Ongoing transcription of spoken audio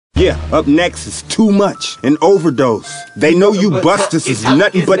Yeah, up next is Too Much, an overdose. They know you busters is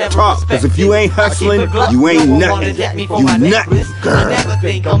nothing but talk, cause if you ain't hustling, you ain't nothing. You nothing, girl. I never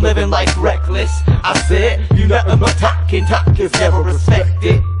think I'm living life reckless. I said, you nothing but talking, talk is never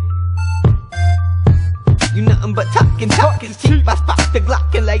respected. You nothing but talking, talk is cheap. I spot the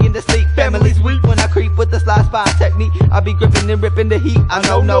Glock and lay in the sleep. Families weep when I creep with the slide spy technique. I be gripping and ripping the heat. I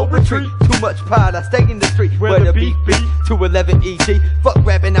know no retreat. Too much pride, I stay in the street where the beef be. 211 ET. Fuck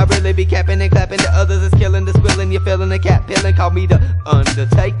rapping, I really be capping and clapping. The others is killing the squilling. You're feeling the cat peeling. Call me the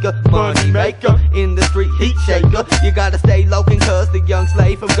Undertaker, money maker, in the street heat shaker. You gotta stay loking cause the young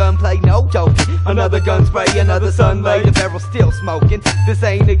slave from gunplay, no joking. Another gun spray, another sunlight. The barrel still smoking. This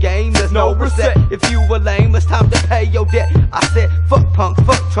ain't a game, there's no reset. If you were lame, it's time to pay your debt. I said, fuck punks,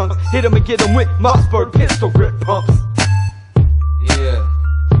 fuck trunks. Hit 'em and get 'em with Mossberg pistol grip pumps. Yeah.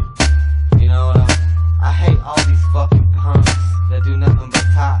 You know what? I hate all these fucking punks that do nothing but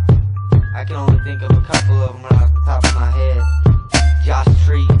talk. I can only think of a couple of them right off the top of my head. Josh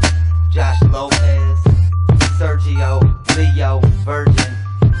Tree, Josh Lopez, Sergio, Leo, Virgin,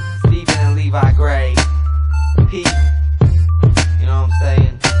 Stephen and Levi Gray, Pete. You know what I'm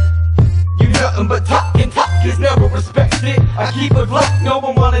saying? You nothing but talking, talk is never respected. I keep a Glock, no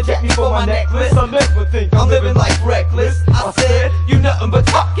one wanna jack me for my necklace. I never think I'm living life reckless. I said, you nothing but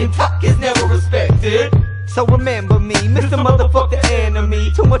talking, talk is never respected. So remember me, Mr. Motherfucker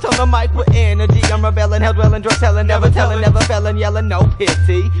Enemy. Too much on the mic with energy. I'm rebelling, hell dwelling, drug selling, never telling, never felling, yelling, no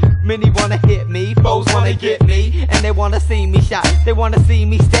pity. Many wanna hit me, foes wanna get me, and they wanna see me shot, they wanna see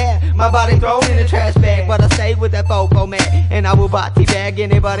me stab. My body thrown in a trash bag, but I stay with that fofo man, and I will body bag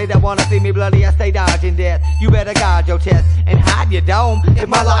anybody that wanna see me bloody. I stay dodging death. You better guard your chest and hide your dome. If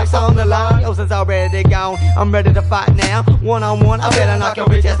my life's on the line, your since already gone. I'm ready to fight now, one on one. I better knock your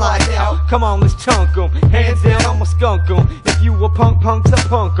bitch ass lights out. Come on, let's chunk 'em. Hands down, I'ma skunk 'em. If you a punk, punks, I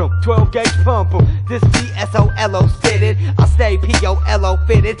punk 'em. 12 gauge pump 'em. This BSOLO fitted. I stay POLO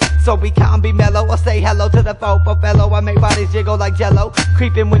fitted. So be calm, be mellow. I say hello to the fofo fellow. I make bodies jiggle like jello.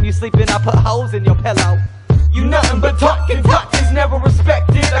 Creeping when you sleeping, I put holes in your pillow. You nothing but talking, talk is never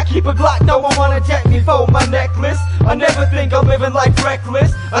respected. I keep a Glock, no one wanna jack me for my necklace. I never think I'm living life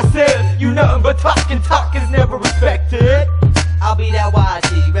reckless. I said, you nothing but talking, talk is never respected. I'll be that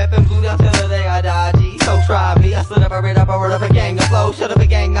YG, reppin' blue down till the day I die, G. So try me, I stood up, I read up, I wrote up a gang of flows. Shut up a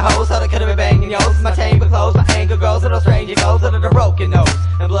gang of hoes, thought I could've been banging yo's. My chamber closed, my anger grows, and no stranger goes under the broken nose.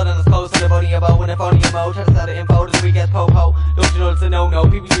 And blood on his clothes, and the body of your bow, and the phone in your mo. Try to sell the info to the weak ass po-po. Don't you know it's a no-no,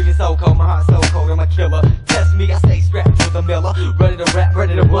 people treat so cold, my heart's so cold, I'm a killer. Test me, I stay strapped with a Miller. Ready to rap,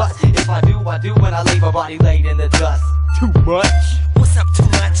 ready to bust. If I do, when I leave my body laid in the dust. Too much? What's up, too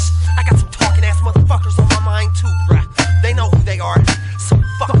much? I got some talking ass motherfuckers on my mind too, bruh. They know who they are, so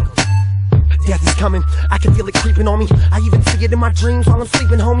fuck them. Death is coming, I can feel it creeping on me. I even see it in my dreams while I'm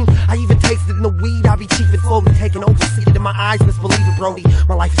sleeping, homie. I even taste it in the weed, I be cheap and slowly taking over. See it in my eyes, misbelieve it, Brody.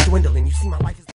 My life is dwindling, you see my life is